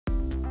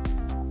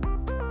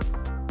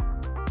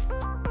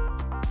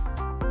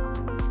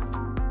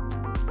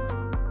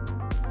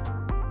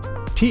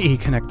TE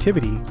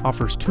Connectivity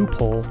offers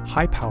 2-pole,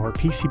 high-power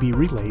PCB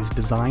relays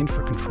designed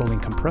for controlling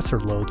compressor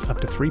loads up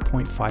to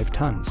 3.5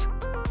 tons.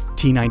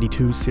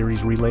 T92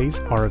 series relays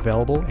are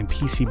available in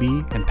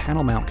PCB and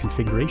panel mount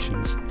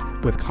configurations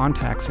with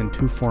contacts in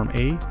 2-form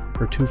A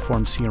or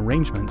 2-form C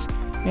arrangements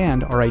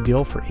and are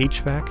ideal for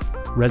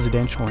HVAC,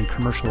 residential and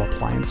commercial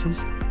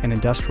appliances, and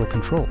industrial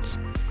controls.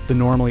 The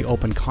normally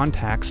open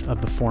contacts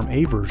of the Form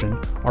A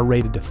version are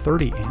rated to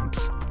 30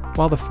 amps,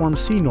 while the Form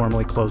C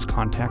normally closed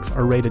contacts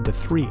are rated to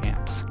 3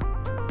 amps.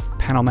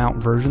 Panel mount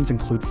versions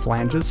include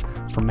flanges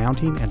for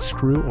mounting and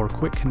screw or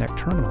quick connect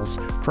terminals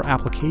for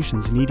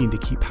applications needing to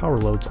keep power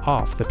loads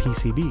off the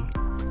PCB.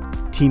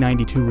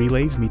 T92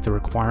 relays meet the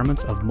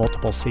requirements of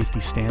multiple safety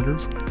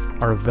standards,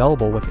 are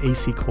available with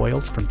AC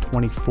coils from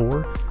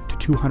 24 to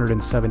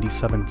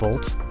 277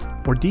 volts,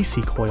 or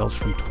DC coils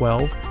from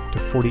 12 to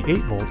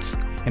 48 volts,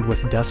 and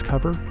with desk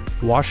cover,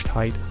 wash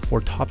tight,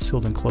 or top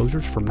sealed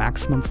enclosures for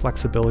maximum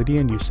flexibility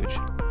and usage.